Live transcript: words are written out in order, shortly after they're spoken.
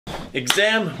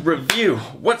Exam review.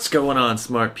 What's going on,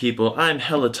 smart people? I'm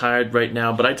hella tired right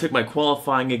now, but I took my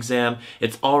qualifying exam.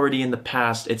 It's already in the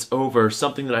past. It's over.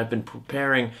 Something that I've been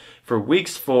preparing for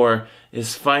weeks for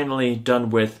is finally done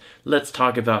with. Let's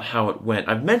talk about how it went.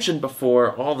 I've mentioned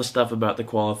before all the stuff about the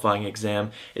qualifying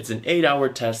exam. It's an 8-hour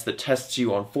test that tests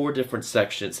you on 4 different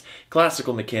sections: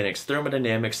 classical mechanics,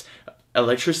 thermodynamics,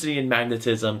 electricity and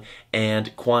magnetism,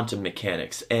 and quantum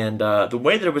mechanics. And the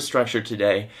way that it was structured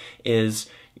today is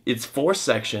it's 4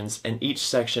 sections, and each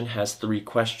section has 3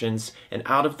 questions, and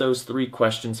out of those 3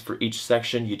 questions for each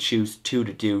section, you choose 2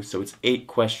 to do, so it's 8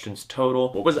 questions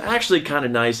total. What was actually kind of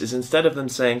nice is instead of them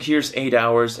saying, here's 8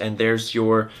 hours and there's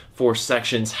your 4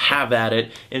 sections, have at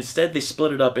it, instead they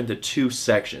split it up into 2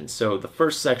 sections. So the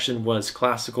first section was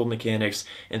classical mechanics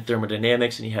and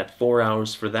thermodynamics, and you had 4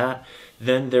 hours for that.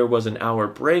 Then there was an hour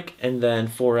break, and then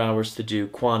 4 hours to do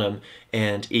quantum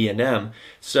and E&M.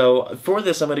 So for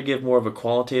this, I'm going to give more of a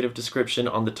qualitative description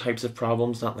on the types of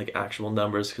problems, not like actual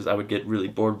numbers, because I would get really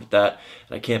bored with that,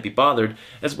 and I can't be bothered,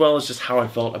 as well as just how I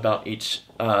felt about each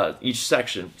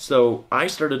section. So I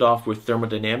started off with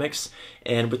thermodynamics,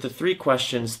 and with the 3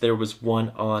 questions, there was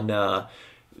one on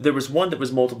there was one that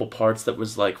was multiple parts that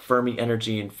was like Fermi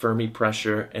energy and Fermi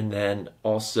pressure, and then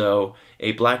also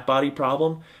a black body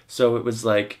problem. So it was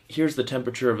like, here's the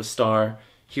temperature of a star,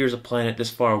 here's a planet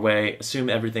this far away, assume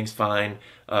everything's fine,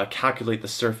 calculate the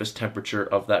surface temperature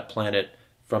of that planet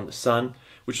from the sun,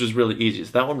 which was really easy.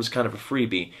 So that one was kind of a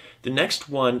freebie. The next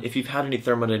one, if you've had any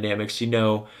thermodynamics, you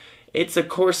know it's a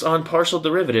course on partial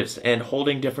derivatives and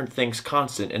holding different things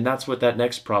constant, and that's what that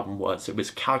next problem was. It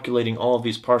was calculating all of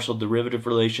these partial derivative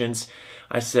relations.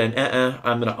 I said,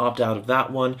 I'm going to opt out of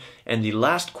that one. And the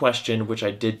last question, which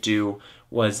I did do,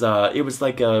 was it was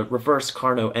like a reverse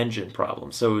Carnot engine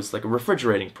problem. So it was like a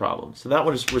refrigerating problem. So that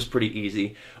one was pretty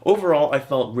easy. Overall, I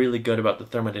felt really good about the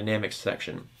thermodynamics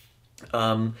section.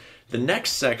 The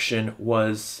next section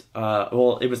was,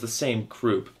 well, it was the same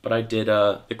group, but I did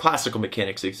the classical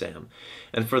mechanics exam.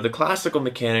 And for the classical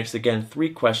mechanics, again, 3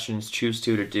 questions, choose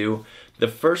 2 to do. The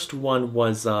first one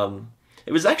was,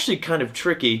 it was actually kind of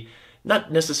tricky.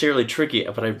 Not necessarily tricky,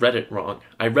 but I read it wrong.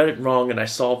 I read it wrong and I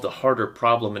solved a harder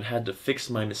problem and had to fix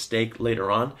my mistake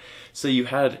later on. So you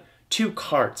had 2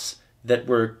 carts that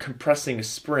were compressing a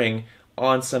spring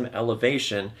on some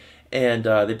elevation, and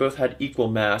they both had equal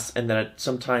mass, and then at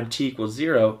some time t equals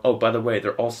 0, oh, by the way,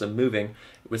 they're also moving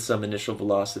with some initial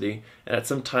velocity, and at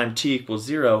some time t equals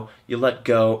 0, you let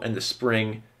go and the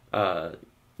spring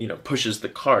pushes the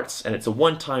carts, and it's a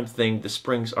one-time thing. The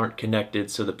springs aren't connected,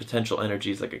 so the potential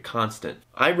energy is like a constant.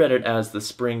 I read it as the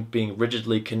spring being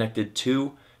rigidly connected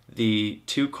to the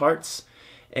 2 carts,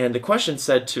 and the question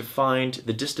said to find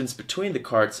the distance between the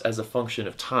carts as a function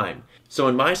of time. So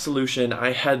in my solution,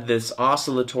 I had this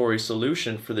oscillatory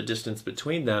solution for the distance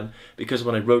between them, because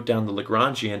when I wrote down the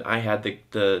Lagrangian, I had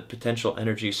the potential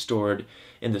energy stored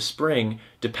in the spring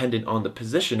dependent on the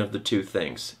position of the 2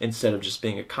 things, instead of just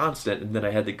being a constant, and then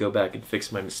I had to go back and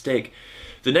fix my mistake.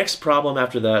 The next problem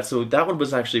after that, so that one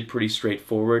was actually pretty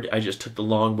straightforward. I just took the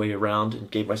long way around and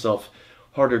gave myself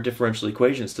harder differential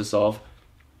equations to solve.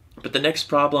 But the next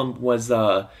problem was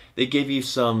they gave you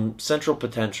some central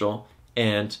potential,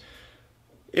 and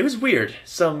it was weird.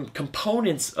 Some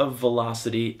components of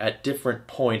velocity at different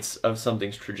points of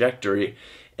something's trajectory,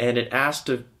 and it asked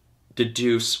to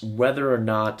deduce whether or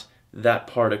not that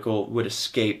particle would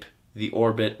escape the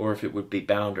orbit or if it would be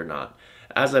bound or not.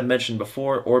 As I mentioned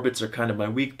before, orbits are kind of my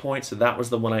weak point, so that was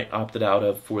the one I opted out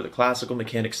of for the classical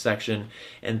mechanics section.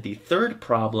 And the third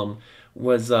problem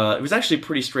was, it was actually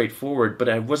pretty straightforward, but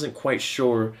I wasn't quite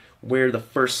sure where the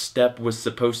first step was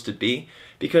supposed to be,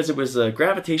 because it was a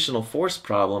gravitational force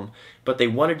problem, but they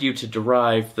wanted you to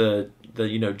derive the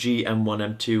g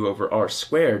m1 m2 over r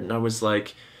squared, and I was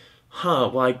like,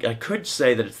 well, I could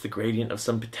say that it's the gradient of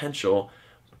some potential,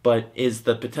 but is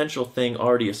the potential thing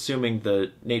already assuming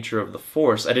the nature of the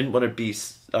force? I didn't want to be,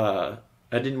 I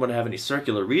didn't want to have any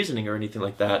circular reasoning or anything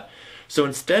like that. So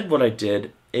instead what I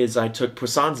did is I took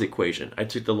Poisson's equation. I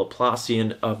took the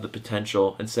Laplacian of the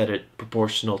potential and set it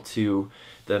proportional to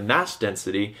the mass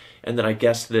density, and then I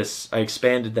guessed this, I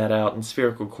expanded that out in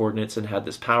spherical coordinates and had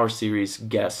this power series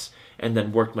guess, and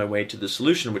then worked my way to the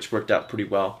solution, which worked out pretty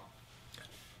well.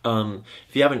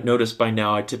 If you haven't noticed by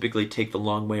now, I typically take the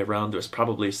long way around. There's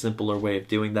probably a simpler way of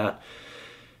doing that.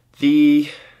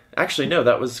 Actually, no,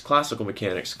 that was classical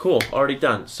mechanics. Cool, already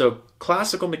done. So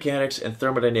classical mechanics and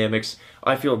thermodynamics,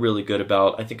 I feel really good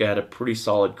about. I think I had a pretty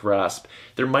solid grasp.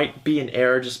 There might be an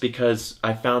error just because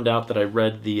I found out that I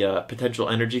read the potential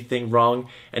energy thing wrong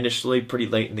initially pretty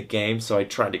late in the game, so I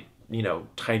tried to,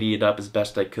 tidy it up as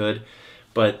best I could.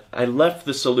 but I left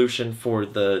the solution for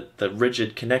the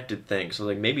rigid connected thing. So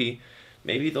like maybe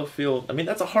they'll feel, I mean,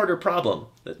 that's a harder problem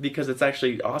because it's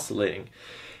actually oscillating.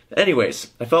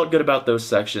 Anyways, I felt good about those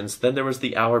sections. Then there was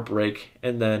the hour break,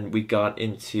 and then we got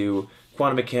into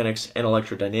quantum mechanics and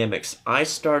electrodynamics. I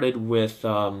started with,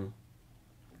 what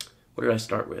did I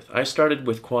start with? I started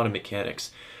with quantum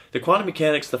mechanics. The quantum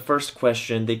mechanics, the first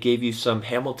question, they gave you some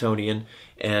Hamiltonian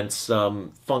and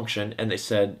some function, and they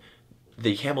said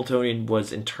the Hamiltonian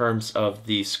was in terms of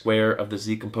the square of the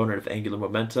z component of angular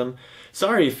momentum.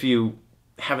 Sorry if you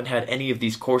haven't had any of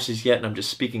these courses yet and I'm just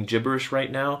speaking gibberish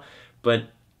right now, but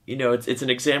you know, it's an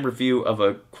exam review of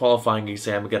a qualifying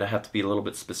exam. I'm going to have to be a little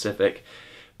bit specific.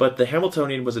 But the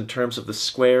Hamiltonian was in terms of the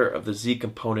square of the z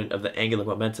component of the angular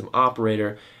momentum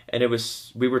operator, and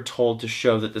we were told to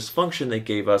show that this function they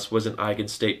gave us was an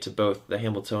eigenstate to both the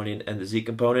Hamiltonian and the z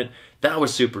component. That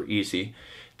was super easy.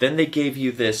 Then they gave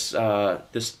you this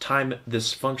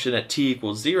function at t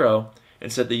equals 0,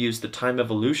 and said they used the time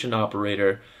evolution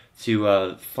operator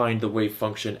to find the wave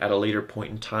function at a later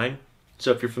point in time. So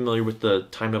if you're familiar with the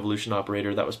time evolution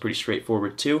operator, that was pretty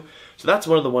straightforward too. So that's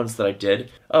one of the ones that I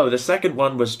did. Oh, the second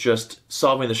one was just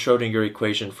solving the Schrodinger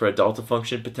equation for a delta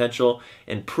function potential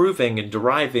and proving and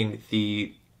deriving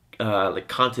the like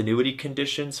continuity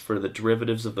conditions for the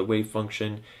derivatives of the wave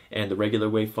function and the regular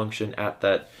wave function at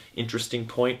that interesting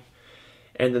point.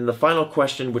 And then the final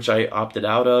question, which I opted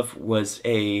out of, was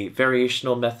a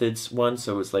variational methods one.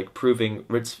 So it was like proving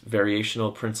Ritz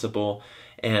variational principle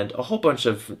and a whole bunch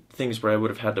of things where I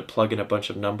would have had to plug in a bunch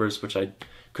of numbers, which I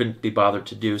couldn't be bothered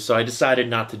to do. So I decided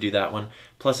not to do that one.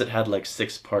 Plus it had like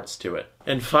 6 parts to it.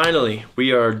 And finally,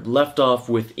 we are left off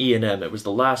with E&M. It was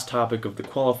the last topic of the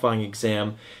qualifying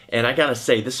exam. And I gotta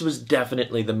say, this was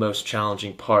definitely the most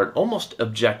challenging part, almost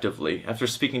objectively. After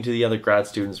speaking to the other grad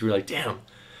students, we were like, damn,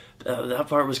 that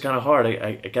part was kind of hard,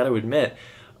 I gotta admit.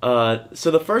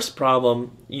 So the first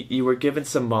problem, you were given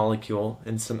some molecule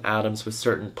and some atoms with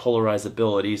certain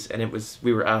polarizabilities, and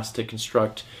we were asked to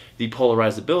construct the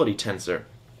polarizability tensor.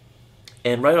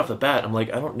 And right off the bat, I'm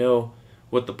like, I don't know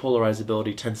what the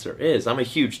polarizability tensor is. I'm a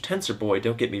huge tensor boy,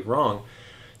 don't get me wrong.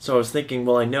 So I was thinking,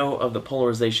 well, I know of the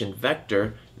polarization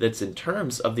vector that's in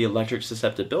terms of the electric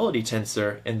susceptibility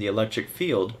tensor and the electric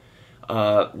field.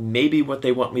 Maybe what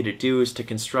they want me to do is to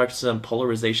construct some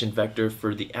polarization vector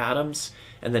for the atoms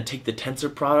and then take the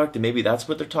tensor product, and maybe that's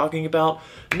what they're talking about.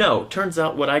 No, turns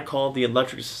out what I call the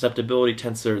electric susceptibility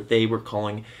tensor, they were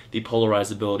calling the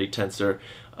polarizability tensor.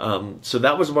 So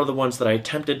that was one of the ones that I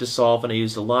attempted to solve, and I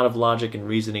used a lot of logic and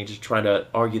reasoning to try to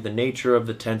argue the nature of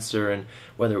the tensor and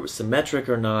whether it was symmetric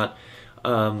or not.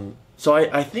 So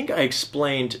I think I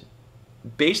explained,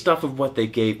 based off of what they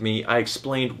gave me, I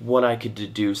explained what I could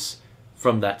deduce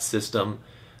from that system.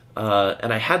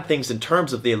 And I had things in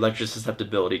terms of the electric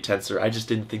susceptibility tensor. I just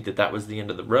didn't think that that was the end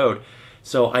of the road.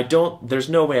 So there's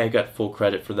no way I got full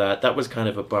credit for that. That was kind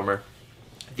of a bummer.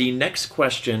 The next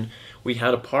question, we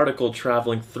had a particle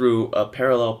traveling through a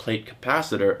parallel plate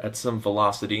capacitor at some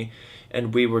velocity,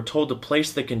 and we were told to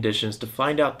place the conditions, to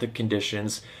find out the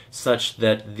conditions such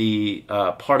that the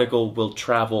particle will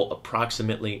travel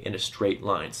approximately in a straight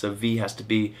line. So V has to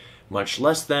be much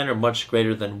less than or much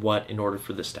greater than what in order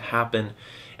for this to happen.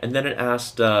 And then it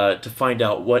asked to find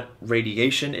out what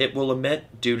radiation it will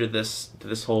emit due to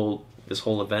this whole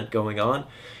event going on.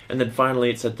 And then finally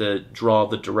it said to draw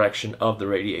the direction of the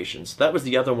radiation. So that was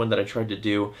the other one that I tried to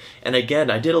do. And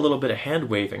again, I did a little bit of hand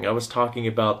waving. I was talking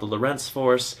about the Lorentz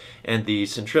force and the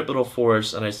centripetal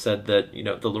force, and I said that, you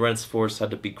know, the Lorentz force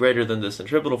had to be greater than the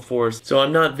centripetal force. So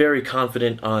I'm not very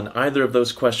confident on either of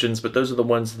those questions, but those are the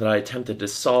ones that I attempted to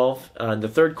solve. And the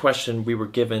third question we were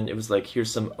given, it was like,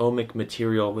 here's some ohmic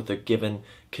material with a given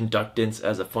conductance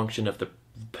as a function of the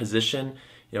position.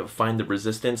 You know, find the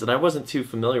resistance, and I wasn't too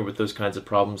familiar with those kinds of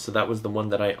problems, so that was the one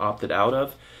that I opted out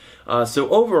of. So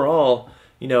overall,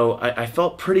 you know, I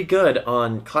felt pretty good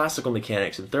on classical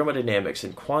mechanics and thermodynamics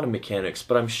and quantum mechanics,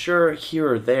 but I'm sure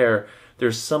here or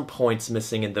there's some points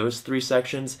missing in those 3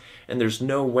 sections, and there's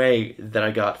no way that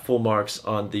I got full marks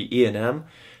on the E&M.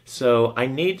 So I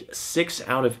need 6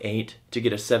 out of 8 to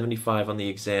get a 75 on the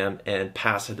exam and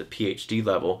pass at the PhD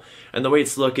level. And the way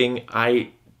it's looking,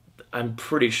 I'm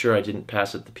pretty sure I didn't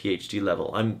pass at the PhD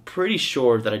level. I'm pretty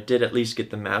sure that I did at least get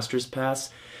the master's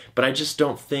pass, but I just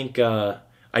don't think,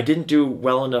 I didn't do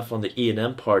well enough on the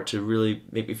E&M part to really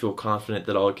make me feel confident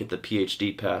that I'll get the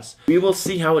PhD pass. We will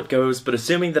see how it goes, but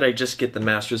assuming that I just get the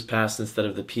master's pass instead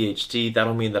of the PhD,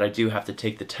 that'll mean that I do have to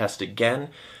take the test again.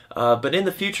 But in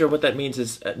the future, what that means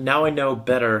is now I know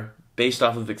better based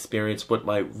off of experience what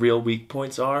my real weak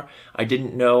points are. I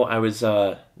didn't know I was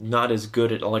not as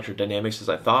good at electrodynamics as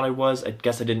I thought I was. I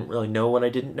guess I didn't really know what I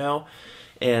didn't know.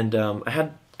 And I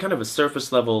had kind of a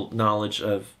surface level knowledge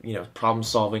of, problem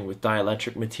solving with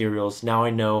dielectric materials. Now I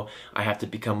know I have to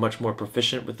become much more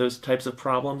proficient with those types of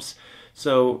problems.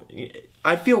 So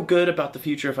I feel good about the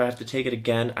future if I have to take it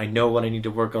again. I know what I need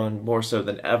to work on more so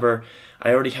than ever.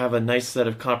 I already have a nice set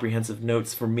of comprehensive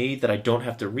notes for me that I don't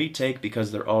have to retake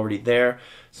because they're already there.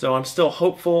 So I'm still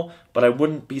hopeful, but I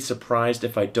wouldn't be surprised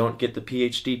if I don't get the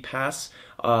PhD pass.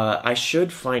 I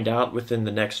should find out within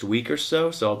the next week or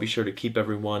so I'll be sure to keep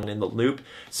everyone in the loop.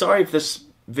 Sorry if this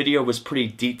video was pretty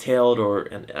detailed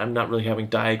and I'm not really having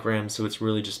diagrams, so it's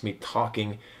really just me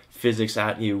talking physics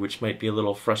at you, which might be a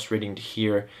little frustrating to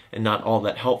hear and not all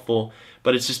that helpful.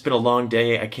 But it's just been a long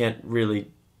day. I can't really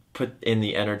put in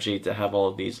the energy to have all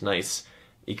of these nice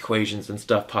equations and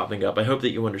stuff popping up. I hope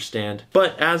that you understand.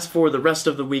 But as for the rest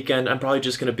of the weekend, I'm probably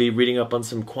just going to be reading up on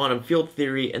some quantum field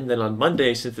theory, and then on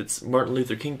Monday, since it's Martin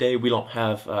Luther King Day, we don't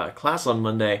have class on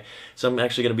Monday, so I'm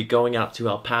actually going to be going out to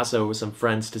El Paso with some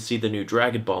friends to see the new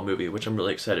Dragon Ball movie, which I'm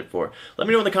really excited for. Let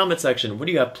me know in the comment section, what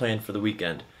do you have planned for the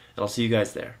weekend? And I'll see you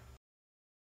guys there.